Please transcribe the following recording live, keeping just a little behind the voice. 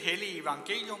Hellige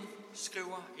evangelium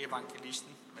skriver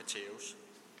evangelisten Matthæus.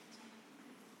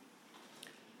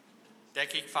 Der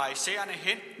gik farisæerne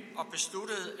hen og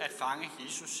besluttede at fange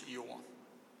Jesus i ord.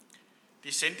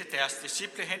 De sendte deres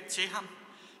disciple hen til ham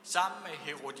sammen med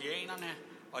herodianerne,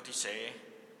 og de sagde: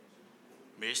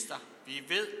 Mester, vi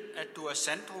ved, at du er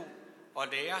sandro og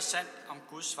lærer sandt om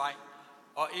Guds vej,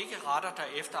 og ikke retter dig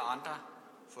efter andre,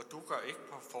 for du gør ikke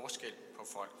på forskel på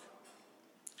folk.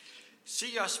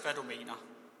 Sig os, hvad du mener.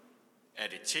 Er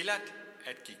det tilladt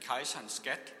at give kejseren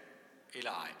skat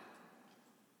eller ej?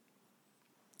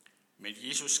 Men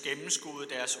Jesus gennemskuede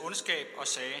deres ondskab og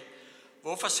sagde: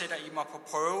 Hvorfor sætter I mig på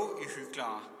prøve, I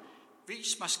hyklere?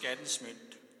 Vis mig skattens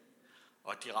mønt.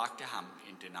 Og de rakte ham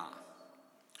en denar.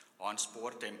 Og han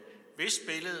spurgte dem: Hvis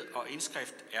billede og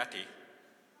indskrift er det?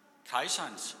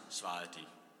 Kejserens, svarede de.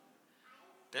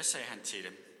 Da sagde han til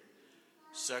dem: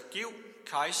 Så giv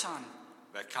kejseren,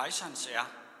 hvad kejserens er,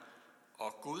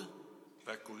 og Gud,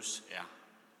 hvad Guds er.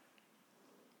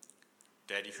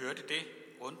 Da de hørte det,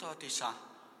 undrede de sig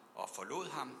og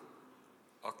forlod ham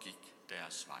og gik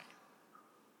deres vej.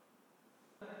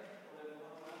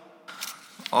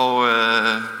 Og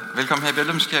velkommen her i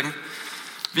Bællemskirken.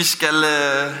 Vi skal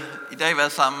i dag være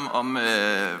sammen om,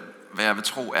 hvad jeg vil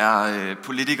tro er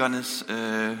politikernes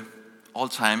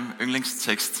all-time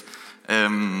yndlingstekst.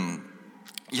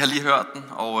 I har lige hørt den,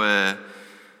 og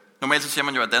normalt så siger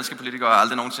man jo, at danske politikere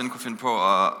aldrig nogensinde kunne finde på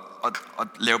at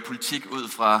lave politik ud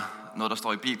fra noget, der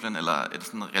står i Bibelen, eller et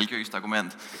sådan religiøst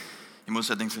argument, i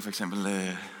modsætning til for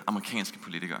eksempel amerikanske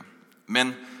politikere.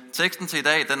 Men teksten til i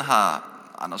dag, den har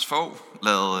Anders Fogh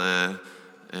lavet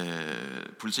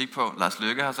politik på. Lars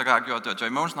Løkke har sågar gjort det, og Joy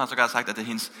Mogensen har sågar sagt, at det er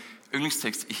hendes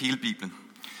yndlingstekst i hele Bibelen.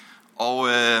 Og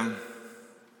det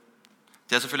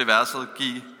er selvfølgelig verset: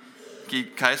 Giv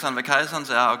kejseren, hvad kejserens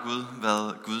er, og Gud,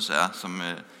 hvad Guds er,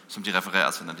 som de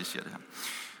refererer til, når de siger det her.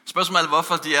 Spørgsmålet er,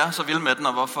 hvorfor de er så vilde med den,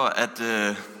 og hvorfor at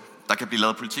der kan blive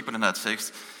lavet politik på den her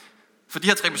tekst. For de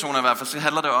her tre personer i hvert fald, så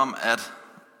handler det om, at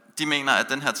de mener, at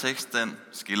den her tekst, den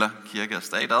skiller kirke og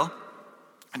stat ad.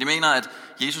 Og de mener, at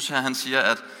Jesus her, han siger,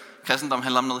 at kristendom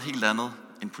handler om noget helt andet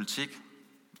end politik.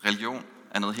 Religion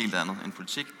er noget helt andet end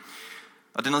politik.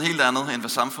 Og det er noget helt andet, end hvad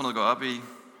samfundet går op i.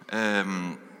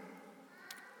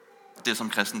 Det, som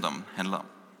kristendommen handler om.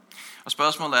 Og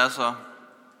spørgsmålet er så,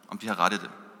 om de har ret i det.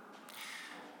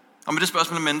 Og med det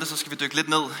spørgsmål i mente, så skal vi dykke lidt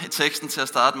ned i teksten til at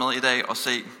starte med i dag og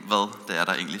se, hvad det er,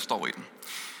 der egentlig står i den.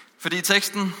 Fordi i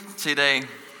teksten til i dag,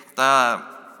 der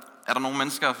er der nogle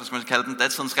mennesker, hvis man skal kalde dem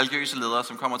datidens religiøse ledere,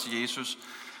 som kommer til Jesus,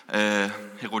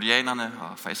 herodianerne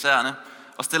og farisæerne,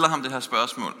 og stiller ham det her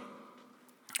spørgsmål.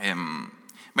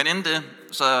 Men inden det,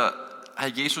 så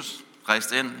har Jesus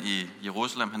rejst ind i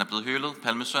Jerusalem. Han er blevet hyldet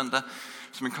palmesøndag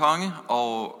som en konge,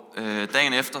 og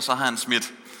dagen efter, så har han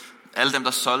smidt alle dem,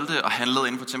 der solgte og handlede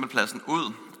inde på tempelpladsen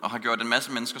ud, og har gjort en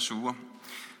masse mennesker sure.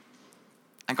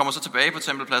 Han kommer så tilbage på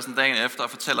tempelpladsen dagen efter og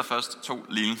fortæller først 2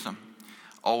 lignelser.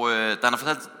 Og da han har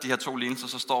fortalt de her 2 lignelser,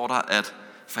 så står der, at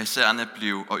farisæerne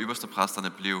og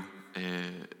ypperstepræsterne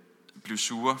blev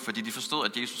sure, fordi de forstod,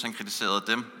 at Jesus han kritiserede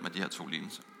dem med de her 2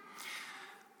 lignelser.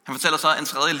 Han fortæller så en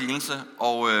tredje lignelse,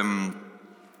 og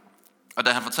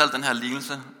da han fortalte den her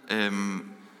lignelse,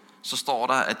 så står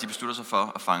der, at de beslutter sig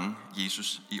for at fange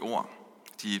Jesus i ord.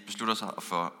 De beslutter sig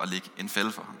for at lægge en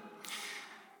fælde for ham.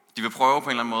 De vil prøve på en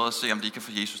eller anden måde at se, om de kan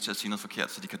få Jesus til at sige noget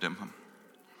forkert, så de kan dømme ham.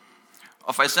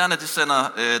 Og farisæerne, de sender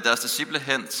deres disciple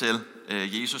hen til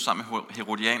Jesus sammen med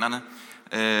herodianerne.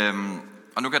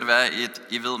 Og nu kan det være, at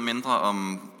I ved mindre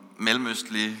om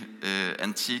mellemøstlig,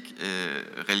 antik,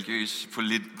 religiøs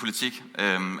politik,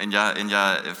 end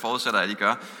jeg forudsætter, at I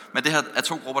gør. Men det her er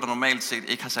 2 grupper, der normalt set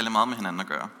ikke har særlig meget med hinanden at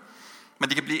gøre. Men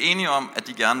de kan blive enige om, at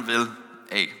de gerne vil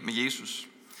af med Jesus.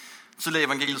 Tidligere i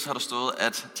evangeliet så har der stået,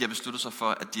 at de har besluttet sig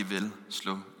for, at de vil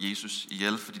slå Jesus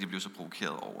ihjel, fordi de blev så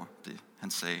provokeret over det,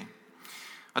 han sagde.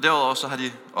 Og derudover så har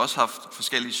de også haft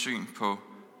forskellige syn på,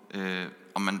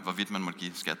 hvorvidt man må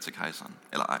give skat til kejseren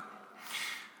eller ej.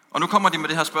 Og nu kommer de med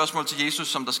det her spørgsmål til Jesus,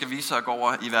 som der skal vise sig at gå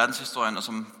over i verdenshistorien, og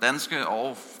som danske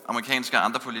og amerikanske og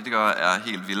andre politikere er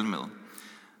helt vilde med.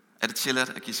 Er det tilladt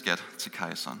at give skat til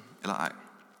kejseren eller ej?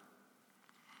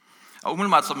 Og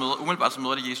umiddelbart så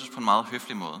møder de Jesus på en meget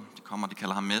høflig måde. De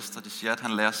kalder ham mester, de siger, at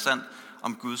han lærer sandt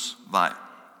om Guds vej.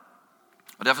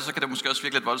 Og derfor så kan det måske også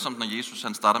virke lidt voldsomt, når Jesus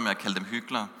han starter med at kalde dem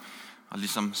hyklere, og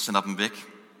ligesom sender dem væk.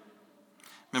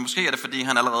 Men måske er det, fordi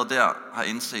han allerede der har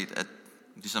indset, at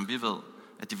ligesom vi ved,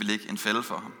 at de vil lægge en fælde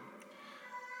for ham.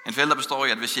 En fælde, der består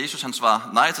i, at hvis Jesus han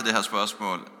svarer nej til det her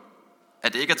spørgsmål,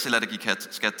 at det ikke er tilladt at give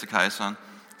skat til kejseren,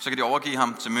 så kan de overgive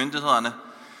ham til myndighederne,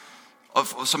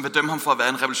 og som vil dømme ham for at være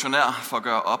en revolutionær, for at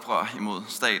gøre oprør imod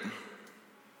staten.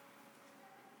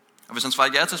 Og hvis han svarer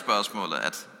ja til spørgsmålet,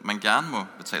 at man gerne må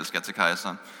betale skat til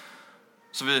kejseren,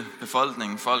 så vil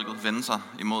befolkningen, folket, vende sig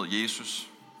imod Jesus.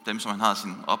 Dem, som han har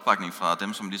sin opbakning fra,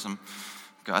 dem, som ligesom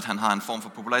gør, at han har en form for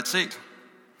popularitet.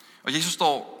 Og Jesus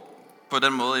står på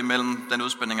den måde imellem den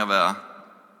udspænding at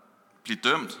blive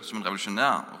dømt som en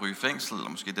revolutionær, ryge i fængsel, eller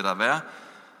måske det der er værre,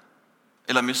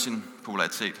 eller miste sin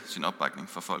popularitet, sin opbakning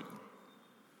for folket.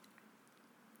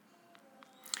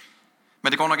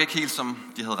 Men det går nok ikke helt,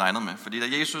 som de havde regnet med, fordi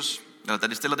da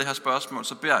de stiller det her spørgsmål,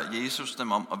 så beder Jesus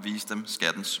dem om at vise dem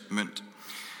skattens mønt.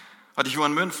 Og de hiver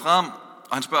en mønt frem,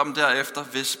 og han spørger dem derefter,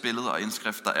 hvis billede og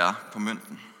indskrift der er på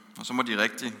mønten. Og så må de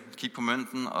rigtig kigge på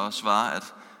mønten og svare,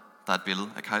 at der er et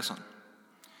billede af kejseren.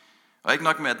 Og ikke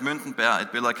nok med, at mønten bærer et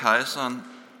billede af kejseren,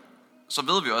 så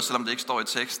ved vi også, selvom det ikke står i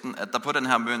teksten, at der på den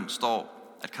her mønt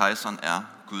står, at kejseren er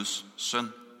Guds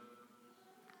søn.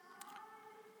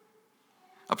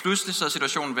 Og pludselig så er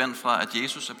situationen vendt fra, at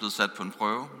Jesus er blevet sat på en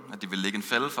prøve, at de ville lægge en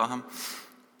fælde for ham,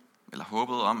 eller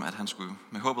håbet om, at han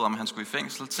skulle i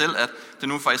fængsel, til at det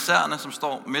nu er farisæerne, som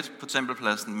står midt på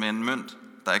tempelpladsen med en mønt,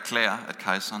 der erklærer, at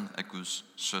kejseren er Guds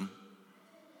søn.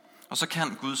 Og så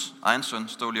kan Guds egen søn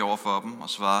stå lige over for dem og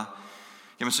svare,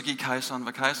 jamen så giv kejseren,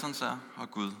 hvad kejseren er,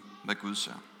 og Gud, hvad Gud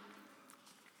er.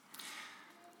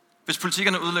 Hvis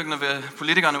politikerne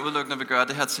udelukkende vil gøre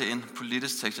det her til en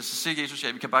politisk tekst, så siger Jesus,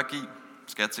 ja, vi kan bare give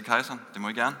skat til kejseren, det må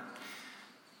I gerne.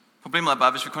 Problemet er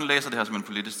bare, hvis vi kun læser det her som en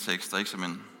politisk tekst, og ikke som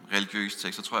en religiøs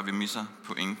tekst, så tror jeg, vi misser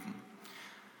pointen.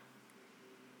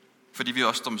 Fordi vi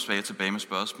også står svage tilbage med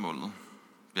spørgsmålet.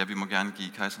 Ja, vi må gerne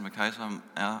give kejseren, hvad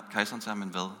kejseren er, men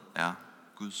hvad er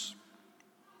Guds?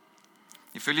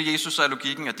 Ifølge Jesus så er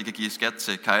logikken, at de kan give skat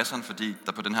til kejseren, fordi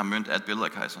der på den her mønt er et billede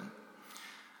af kejseren.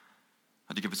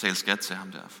 Og de kan betale skat til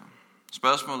ham derfor.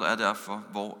 Spørgsmålet er derfor,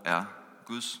 hvor er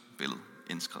Guds billede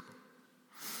indskrevet?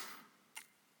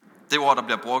 Det ord, der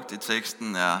bliver brugt i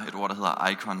teksten, er et ord, der hedder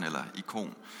ikon eller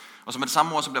ikon. Og som er det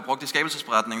samme ord, som bliver brugt i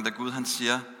skabelsesberetningen, da Gud han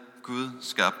siger,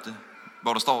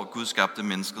 hvor der står, Gud skabte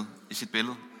mennesket i sit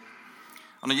billede.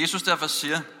 Og når Jesus derfor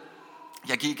siger,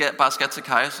 jeg giver bare skat til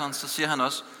kejseren, så siger han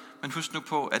også, men husk nu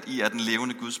på, at I er den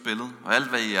levende Guds billede, og alt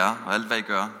hvad I er, og alt hvad I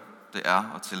gør, det er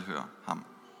og tilhører ham.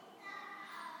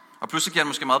 Og pludselig giver det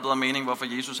måske meget bedre mening, hvorfor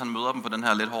Jesus han møder dem på den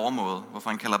her lidt hårde måde, hvorfor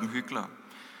han kalder dem hyklere,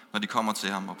 når de kommer til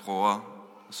ham og prøver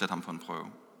at sætte ham på en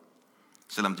prøve,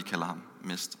 selvom de kalder ham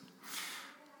mester.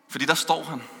 Fordi der står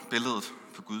han, billedet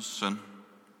på Guds søn,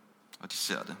 og de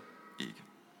ser det ikke.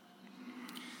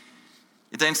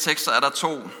 I dagens tekst så er der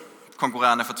 2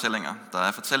 konkurrerende fortællinger. Der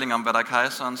er fortællinger om, hvad der er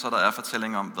kejseren, så der er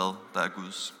fortællinger om, hvad der er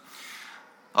Guds.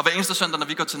 Og hver eneste søndag, når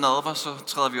vi går til nadver, så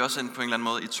træder vi også ind på en eller anden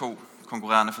måde i 2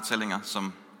 konkurrerende fortællinger,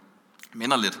 som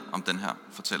minder lidt om den her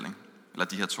fortælling, eller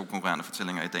de her 2 konkurrerende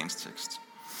fortællinger i dagens tekst.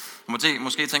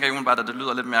 Måske tænker jeg umiddelbart, at det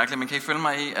lyder lidt mærkeligt, men kan I følge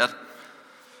mig i,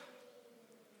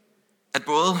 at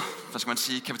både,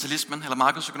 kapitalismen eller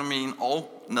markedsøkonomien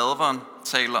og nadveren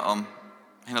taler om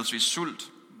henholdsvis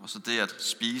sult, og så det at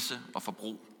spise og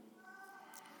forbrug.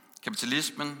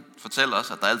 Kapitalismen fortæller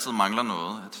os, at der altid mangler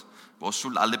noget, at vores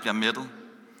sult aldrig bliver mættet.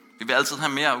 Vi vil altid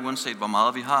have mere, uanset hvor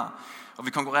meget vi har, og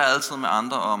vi konkurrerer altid med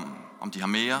andre om de har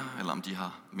mere, eller om de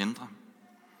har mindre.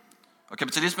 Og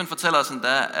kapitalismen fortæller os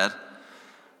endda, at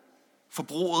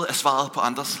forbruget er svaret på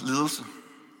andres lidelse.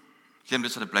 Lige om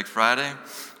lidt så er det Black Friday,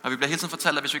 og vi bliver hele tiden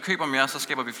fortalt, at hvis vi køber mere, så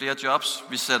skaber vi flere jobs,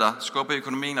 vi sætter skub i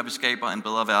økonomien, og vi skaber en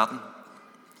bedre verden.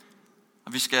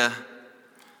 Og vi skal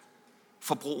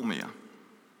forbruge mere.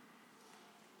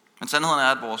 Men sandheden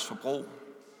er, at vores forbrug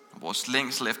og vores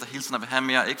længsel efter hele tiden at vil have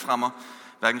mere, ikke fremmer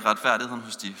hverken retfærdigheden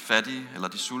hos de fattige eller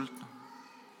de sultne.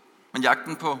 Men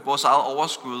jagten på vores eget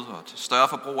overskud og et større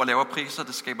forbrug og lavere priser,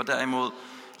 det skaber derimod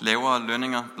lavere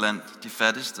lønninger blandt de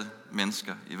fattigste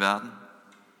mennesker i verden.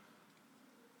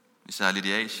 Særligt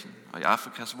i Asien og i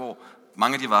Afrika, hvor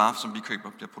mange af de varer, som vi køber,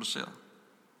 bliver produceret.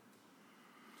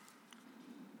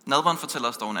 Nadveren fortæller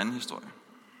os dog en anden historie.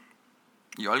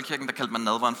 I oldkirken der kaldte man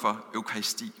nadveren for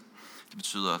eukaristi. Det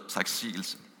betyder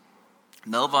taksigelse.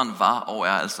 Nadveren var og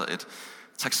er altså et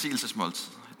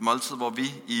taksigelsesmåltid. Et måltid, hvor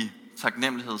vi i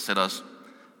taknemmelighed sætter os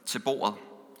til bordet,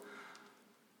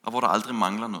 og hvor der aldrig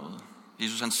mangler noget.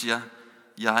 Jesus han siger,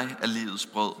 jeg er livets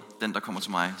brød. Den, der kommer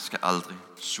til mig, skal aldrig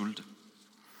sulte.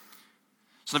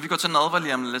 Så når vi går til nadver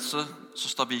lige om lidt, så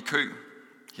står vi i kø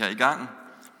her i gangen.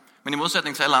 Men i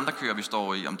modsætning til alle andre køer, vi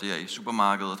står i, om det er i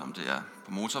supermarkedet, om det er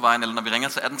på motorvejen, eller når vi ringer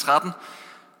til 1813,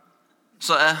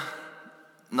 så er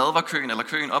nadverkøen, eller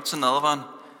køen op til nadveren,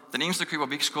 den eneste kø, hvor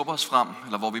vi ikke skubber os frem,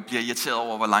 eller hvor vi bliver irriteret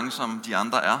over, hvor langsomme de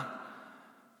andre er.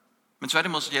 Men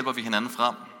tværtimod så hjælper vi hinanden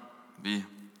frem. Vi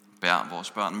bærer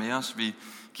vores børn med os, vi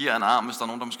giver en arm, hvis der er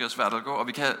nogen, der måske er svært at gå, og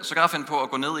vi kan sågar finde på at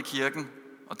gå ned i kirken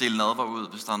at dele nadver ud,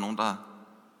 hvis der er nogen, der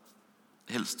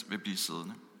helst vil blive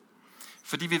siddende.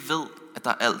 Fordi vi ved, at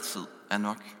der altid er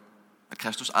nok. At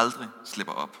Kristus aldrig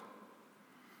slipper op.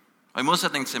 Og i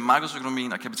modsætning til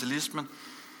markedsøkonomien og kapitalismen,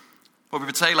 hvor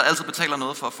vi altid betaler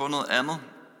noget for at få noget andet,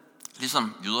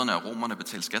 ligesom jøderne og romerne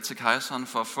betalte skat til kejseren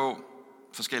for at få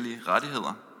forskellige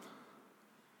rettigheder,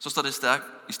 så står det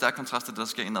i stærk kontrast til det, der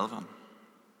sker i nadveren.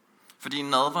 Fordi i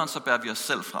nadveren, så bærer vi os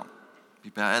selv frem. Vi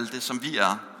bærer alt det, som vi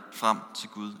er, frem til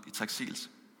Gud i taksigelse.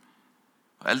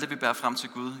 Og alt det, vi bærer frem til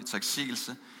Gud i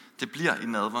taksigelse, det bliver i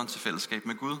nadveren til fællesskab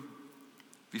med Gud.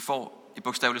 Vi får i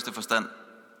bogstaveligste forstand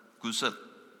Gud selv.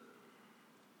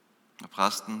 Og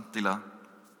præsten deler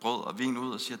brød og vin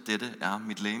ud og siger, dette er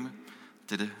mit legeme,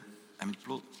 dette er mit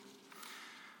blod.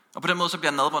 Og på den måde så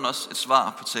bliver nadveren også et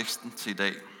svar på teksten til i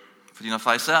dag. Fordi når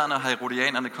farisæerne og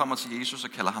herodianerne kommer til Jesus og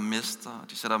kalder ham mester,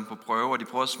 og de sætter ham på prøve, og de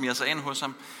prøver at smire sig ind hos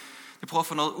ham, de prøver at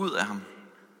få noget ud af ham,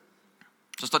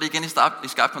 så står det igen i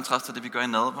skarp kontrast til det, vi gør i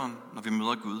nadveren, når vi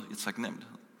møder Gud i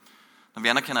taknemmelighed. Når vi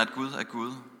anerkender, at Gud er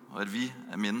Gud, og at vi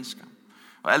er mennesker.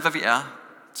 Og alt, hvad vi er,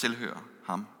 tilhører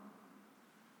ham.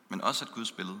 Men også, at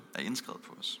Guds billede er indskrevet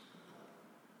på os.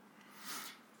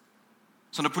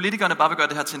 Så når politikerne bare vil gøre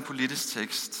det her til en politisk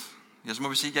tekst, ja, så må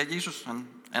vi sige, at Jesus han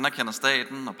anerkender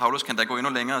staten, og Paulus kan da gå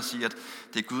endnu længere og sige, at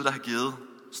det er Gud, der har givet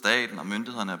staten og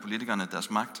myndighederne og politikerne deres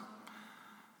magt.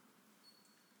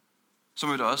 Så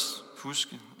må vi da også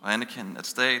huske og anerkende, at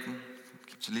staten,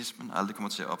 kapitalismen, aldrig kommer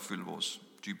til at opfylde vores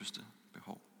dybeste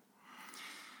behov.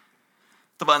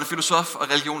 Der var en filosof og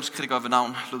religionskritiker ved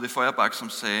navn Ludwig Feuerbach, som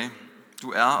sagde,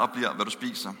 du er og bliver, hvad du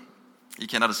spiser. I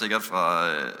kender det sikkert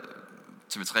fra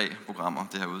TV3-programmer,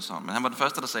 det her udsagn. Men han var den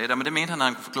første, der sagde det, men det mente han, at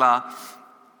han kunne forklare,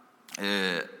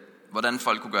 hvordan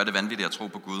folk kunne gøre det vanvittigt at tro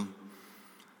på Gud.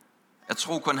 At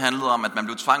tro kun handlede om, at man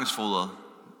blev tvangsfodret,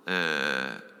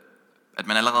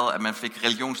 at man fik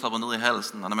religion stoppet ned i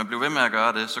halsen, og når man blev ved med at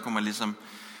gøre det, så kunne man ligesom,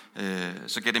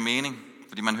 så gav det mening,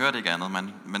 fordi man hørte ikke andet.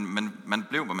 Man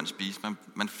blev, hvad man spiste.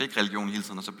 Man fik religion hele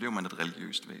tiden, og så blev man et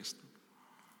religiøst væsen.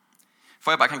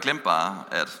 Feuerbach, han glemte bare,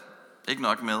 at ikke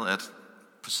nok med, at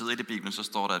på side 1 i Bibelen, så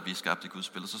står der, at vi er skabt i Guds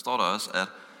billede, så står der også, at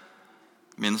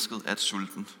mennesket er et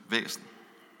sultent væsen.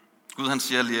 Gud, han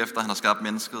siger lige efter, at han har skabt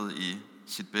mennesket i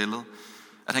sit billede,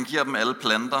 at han giver dem alle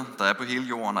planter, der er på hele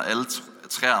jorden, og alle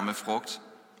træer med frugt,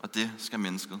 og det skal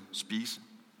mennesket spise.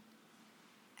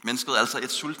 Mennesket er altså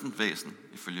et sultent væsen,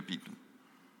 ifølge Bibelen.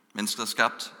 Mennesket er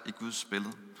skabt i Guds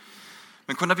billede.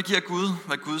 Men kun når vi giver Gud,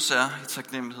 hvad Guds er i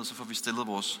taknemmelighed, så får vi stillet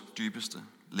vores dybeste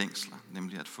længsler,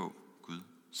 nemlig at få Gud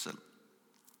selv.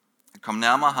 At komme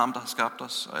nærmere ham, der har skabt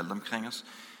os og alt omkring os,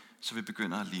 så vi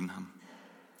begynder at ligne ham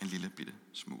en lille bitte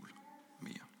smule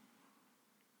mere.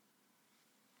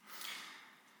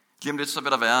 Lige om lidt, så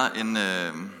vil der være en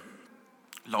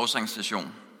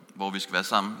lovsangssession, hvor vi skal være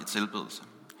sammen i tilbedelse.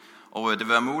 Og det vil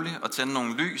være muligt at tænde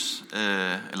nogle lys,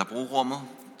 eller bruge rummet,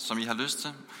 som I har lyst til.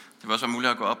 Det vil også være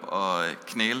muligt at gå op og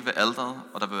knæle ved alteret,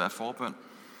 og der vil være forbøn.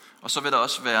 Og så vil der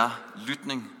også være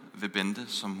lytning ved Bente,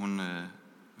 som hun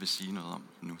vil sige noget om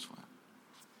nu, tror jeg.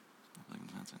 Jeg ved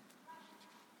ikke, om det er til.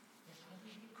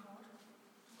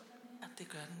 Ja, det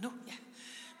gør den nu, ja.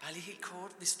 Bare lige helt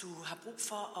kort. Hvis du har brug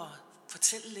for at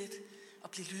fortælle lidt og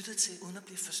blive lyttet til, uden at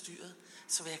blive forstyrret,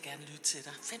 så vil jeg gerne lytte til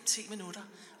dig. 5-10 minutter,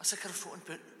 og så kan du få en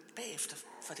bøn bagefter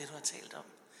for det, du har talt om.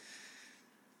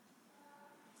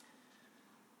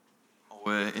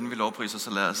 Og inden vi lovpriser, så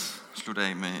lad os slutte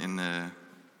af med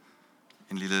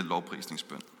en lille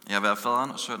lovprisningsbøn. Jeg er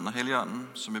Faderen og Sønnen og Helligånden,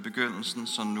 som i begyndelsen,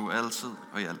 som nu altid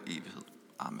og i al evighed.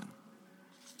 Amen.